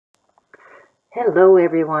Hello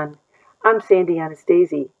everyone, I'm Sandy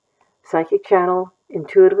Anastasi, psychic channel,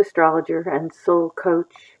 intuitive astrologer, and soul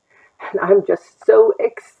coach, and I'm just so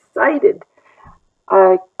excited.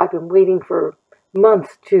 I've been waiting for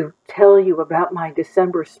months to tell you about my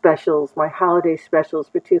December specials, my holiday specials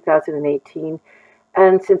for 2018,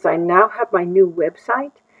 and since I now have my new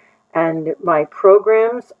website and my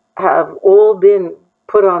programs have all been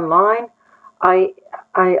put online, I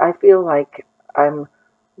feel like I'm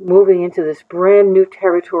moving into this brand new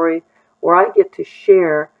territory where I get to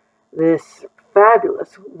share this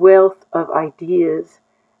fabulous wealth of ideas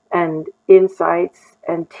and insights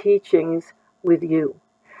and teachings with you.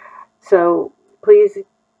 So please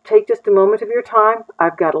take just a moment of your time.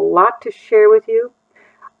 I've got a lot to share with you.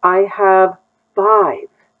 I have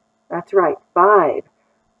that's right, 5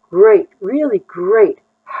 great, really great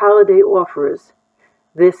holiday offers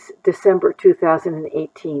this December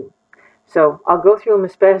 2018. So I'll go through them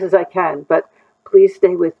as fast as I can, but please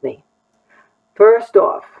stay with me. First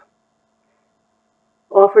off,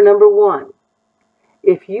 offer number 1.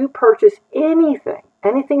 If you purchase anything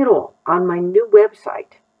at all on my new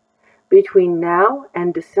website between now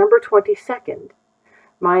and December 22nd,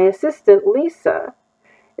 my assistant Lisa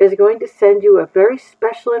is going to send you a very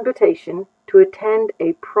special invitation to attend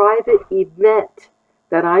a private event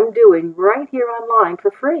that I'm doing right here online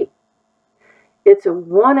for free. It's a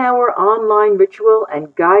 1-hour online ritual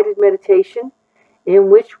and guided meditation in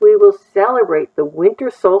which we will celebrate the winter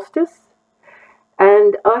solstice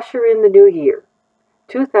and usher in the new year.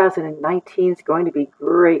 2019 is going to be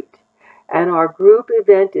great, and our group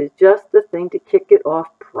event is just the thing to kick it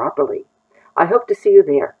off properly. I hope to see you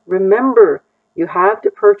there. Remember, you have to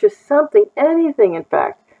purchase something, anything in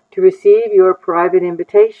fact, to receive your private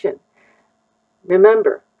invitation.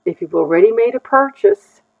 Remember, if you've already made a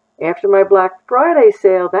purchase after my Black Friday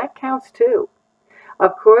sale, that counts too.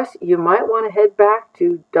 Of course, you might want to head back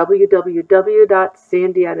to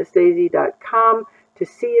www.sandyanastasi.com to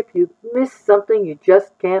see if you've missed something you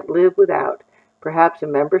just can't live without. Perhaps a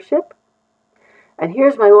membership? And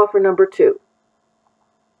here's my offer number 2.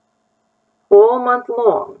 All month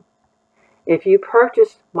long, if you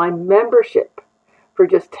purchase my membership for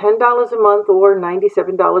just $10 a month or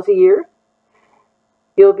 $97 a year,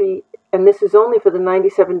 you'll be, and this is only for the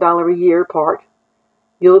 $97 a year part,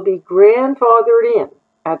 you'll be grandfathered in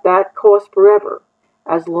at that cost forever,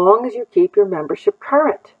 as long as you keep your membership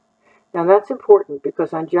current. Now that's important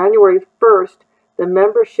because on January 1st, the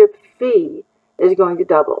membership fee is going to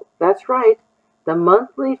double. That's right, the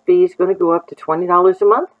monthly fee is going to go up to $20 a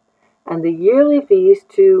month, and the yearly fee is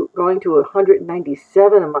going to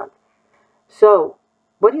 $197 a month. So,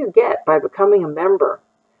 what do you get by becoming a member?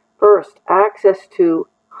 First, access to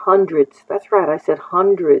hundreds, that's right, I said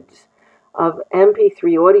hundreds, of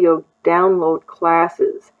MP3 audio download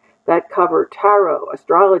classes that cover tarot,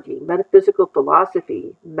 astrology, metaphysical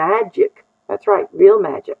philosophy, magic, that's right, real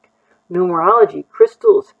magic, numerology,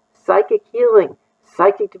 crystals, psychic healing,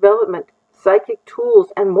 psychic development, psychic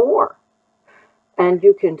tools, and more. And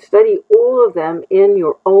you can study all of them in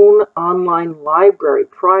your own online library,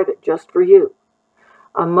 private, just for you.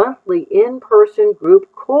 A monthly in-person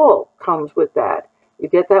group call comes with that. You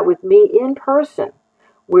get that with me in person,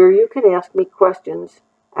 where you can ask me questions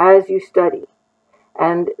as you study.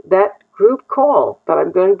 And that group call that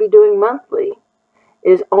I'm going to be doing monthly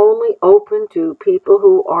is only open to people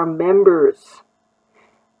who are members.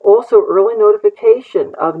 Also, early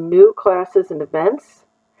notification of new classes and events,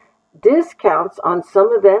 discounts on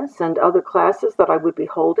some events and other classes that I would be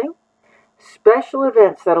holding, special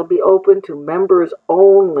events that'll be open to members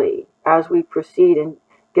only as we proceed and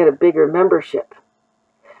get a bigger membership.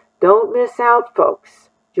 Don't miss out, folks.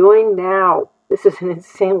 Join now. This is an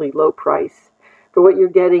insanely low price. For what you're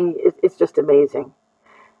getting, it's just amazing.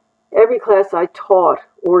 Every class I taught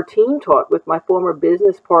or team taught with my former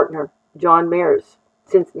business partner, John Mayers,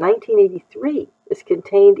 since 1983 is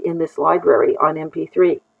contained in this library on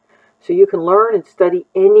MP3. So you can learn and study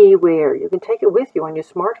anywhere. You can take it with you on your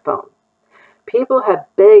smartphone. People have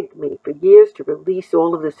begged me for years to release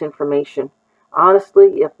all of this information.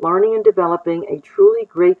 Honestly, if learning and developing a truly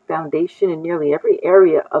great foundation in nearly every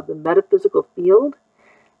area of the metaphysical field,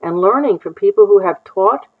 and learning from people who have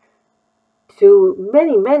taught to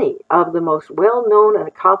many, many of the most well-known and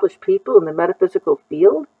accomplished people in the metaphysical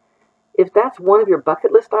field, if that's one of your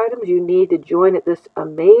bucket list items, you need to join at this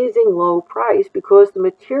amazing low price, because the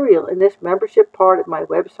material in this membership part of my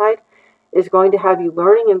website is going to have you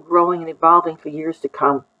learning and growing and evolving for years to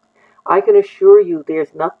come. I can assure you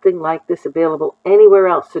there's nothing like this available anywhere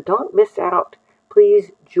else, so don't miss out.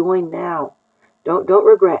 Please join now. Don't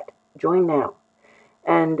regret. Join now.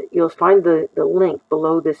 And you'll find the link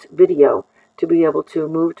below this video to be able to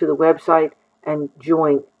move to the website and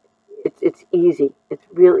join. It's easy. It's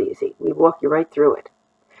real easy. We walk you right through it.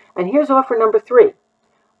 And here's offer number 3.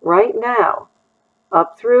 Right now,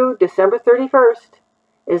 up through December 31st,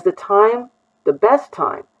 is the best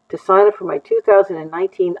time to sign up for my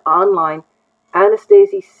 2019 online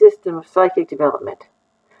Anastasi System of Psychic Development.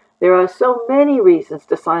 There are so many reasons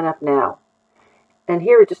to sign up now, and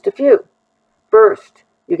here are just a few. First,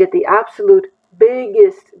 you get the absolute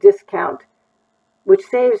biggest discount, which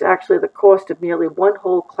saves actually the cost of nearly one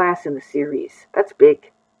whole class in the series. That's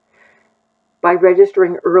big. By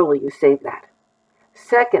registering early, you save that.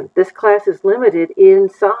 Second, this class is limited in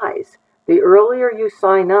size. The earlier you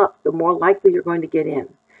sign up, the more likely you're going to get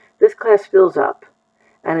in. This class fills up,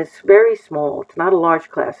 and it's very small. It's not a large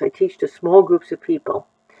class. I teach to small groups of people,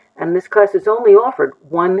 and this class is only offered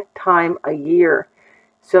one time a year.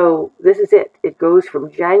 So this is it. It goes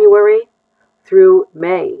from January through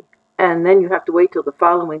May, and then you have to wait till the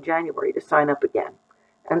following January to sign up again.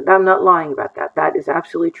 And I'm not lying about that. That is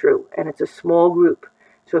absolutely true, and it's a small group.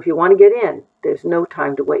 So if you want to get in, there's no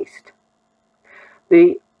time to waste.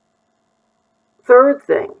 The third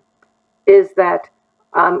thing is that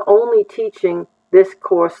I'm only teaching this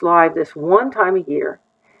course live this one time a year,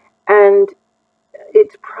 and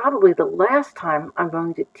it's probably the last time I'm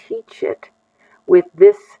going to teach it with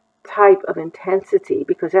this type of intensity,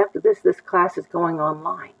 because after this class is going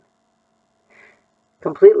online,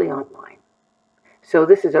 completely online. So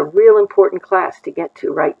this is a real important class to get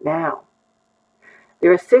to right now.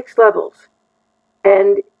 There are 6 levels,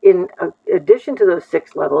 and in addition to those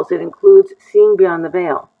 6 levels, it includes Seeing Beyond the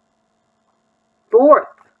Veil. Fourth,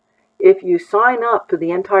 if you sign up for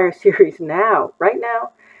the entire series now, right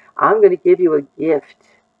now, I'm going to give you a gift,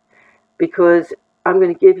 because I'm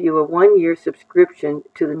going to give you a 1-year subscription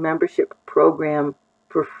to the membership program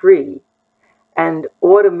for free and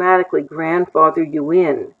automatically grandfather you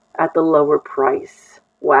in at the lower price.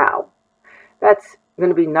 Wow. That's going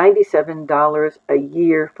to be $97 a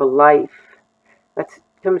year for life. That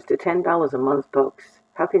comes to $10 a month, folks.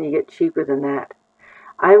 How can you get cheaper than that?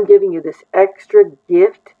 I'm giving you this extra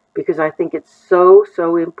gift because I think it's so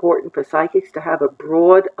important for psychics to have a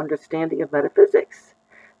broad understanding of metaphysics.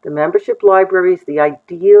 The membership library is the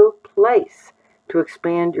ideal place to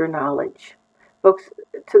expand your knowledge. Folks,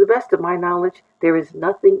 to the best of my knowledge, there is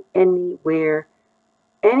nothing anywhere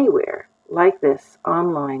like this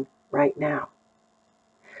online right now.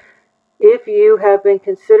 If you have been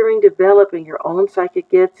considering developing your own psychic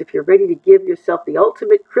gifts, if you're ready to give yourself the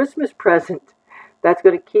ultimate Christmas present that's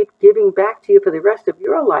going to keep giving back to you for the rest of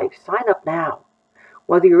your life, sign up now.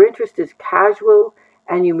 Whether your interest is casual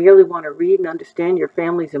and you merely want to read and understand your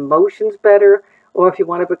family's emotions better, or if you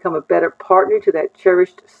want to become a better partner to that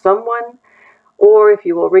cherished someone, or if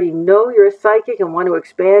you already know you're a psychic and want to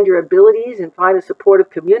expand your abilities and find a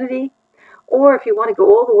supportive community, or if you want to go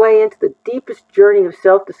all the way into the deepest journey of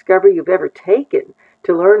self-discovery you've ever taken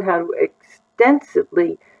to learn how to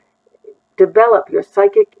extensively develop your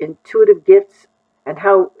psychic intuitive gifts and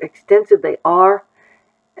how extensive they are,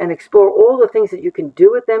 and explore all the things that you can do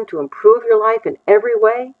with them to improve your life in every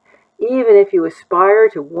way, even if you aspire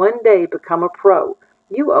to one day become a pro,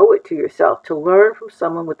 you owe it to yourself to learn from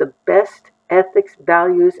someone with the best ethics,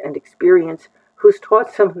 values, and experience, who's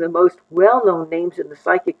taught some of the most well-known names in the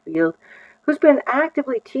psychic field, who's been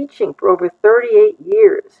actively teaching for over 38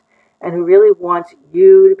 years, and who really wants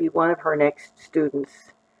you to be one of her next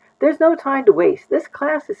students. There's no time to waste. This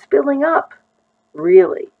class is filling up,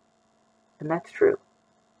 really. And that's true.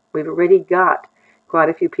 We've already got quite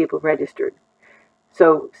a few people registered.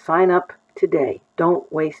 So sign up today.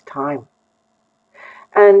 Don't waste time.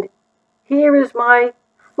 And here is my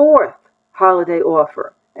 4th holiday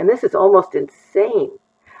offer. And this is almost insane.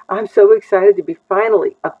 I'm so excited to be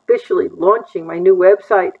finally, officially launching my new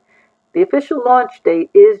website. The official launch date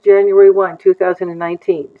is January 1,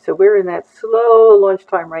 2019. So we're in that slow launch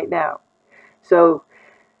time right now. So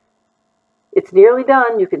it's nearly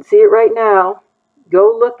done. You can see it right now.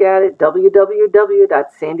 Go look at it,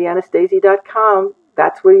 www.sandyanastasi.com.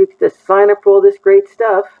 That's where you can just sign up for all this great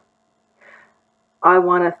stuff. I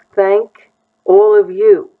want to thank all of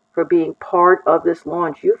you for being part of this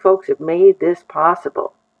launch. You folks have made this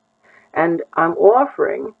possible. And I'm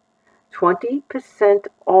offering 20%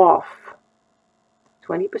 off.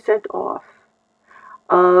 20% off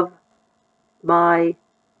of my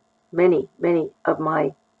many of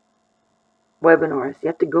my webinars. You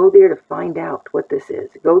have to go there to find out what this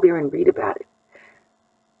is. Go there and read about it.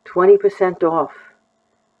 20% off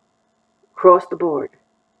across the board.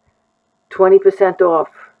 20% off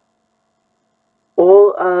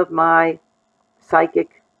all of my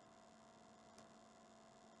psychic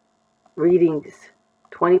readings,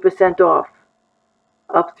 20% off,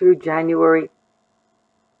 up through January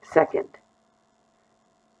 2nd.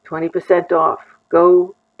 20% off.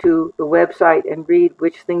 Go to the website and read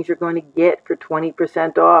which things you're going to get for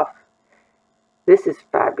 20% off. This is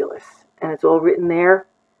fabulous. And it's all written there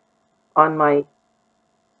on my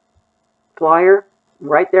flyer,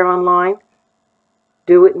 right there online.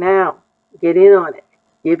 Do it now. Get in on it.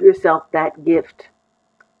 Give yourself that gift.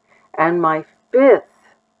 And my 5th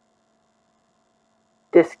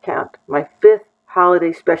discount, my 5th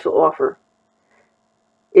holiday special offer,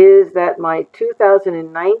 is that my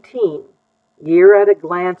 2019 Year at a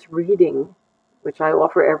Glance reading, which I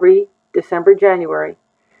offer every December, January,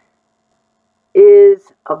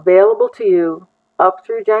 is available to you up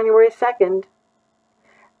through January 2nd.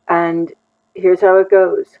 And here's how it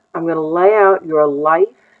goes. I'm going to lay out your life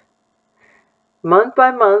month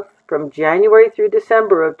by month from January through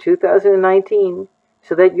December of 2019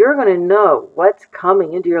 so that you're going to know what's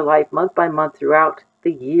coming into your life month by month throughout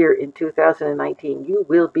the year in 2019. You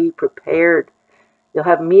will be prepared. You'll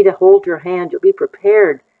have me to hold your hand. You'll be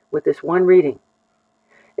prepared with this one reading.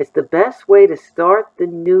 It's the best way to start the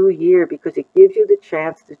new year because it gives you the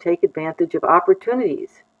chance to take advantage of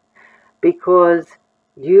opportunities, because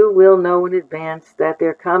you will know in advance that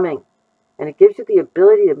they're coming. And it gives you the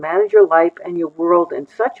ability to manage your life and your world in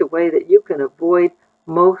such a way that you can avoid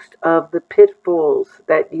most of the pitfalls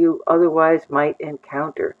that you otherwise might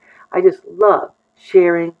encounter. I just love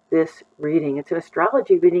sharing this reading. It's an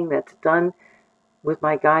astrology reading that's done with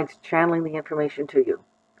my guides channeling the information to you.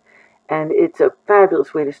 And it's a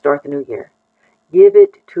fabulous way to start the new year. Give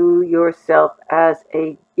it to yourself as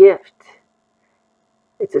a gift.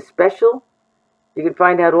 It's a special. You can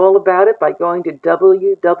find out all about it by going to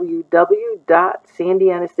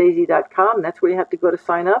www.sandyanastasi.com. That's where you have to go to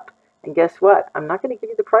sign up. And guess what? I'm not going to give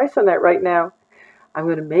you the price on that right now. I'm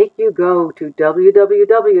going to make you go to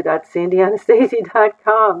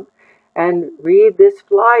www.sandyanastasi.com and read this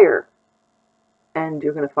flyer. And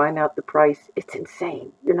you're going to find out the price. It's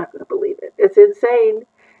insane. You're not going to believe it. It's insane.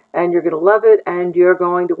 And you're going to love it. And you're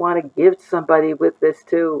going to want to gift somebody with this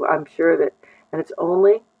too. I'm sure that. And it's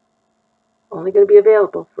only going to be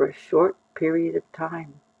available for a short period of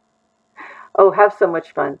time. Oh, have so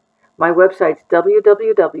much fun. My website's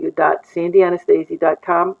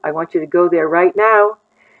www.sandyanastasi.com. I want you to go there right now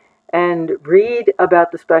and read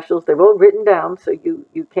about the specials. They're all written down, so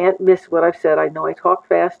you can't miss what I've said. I know I talk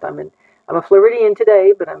fast. I'm a Floridian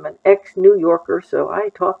today, but I'm an ex-New Yorker, so I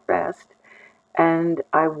talk fast. And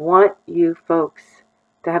I want you folks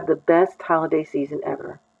to have the best holiday season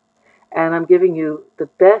ever. And I'm giving you the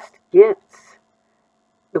best gifts,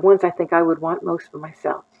 the ones I think I would want most for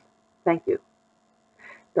myself. Thank you.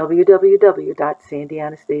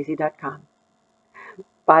 www.sandyanastasi.com.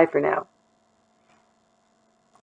 Bye for now.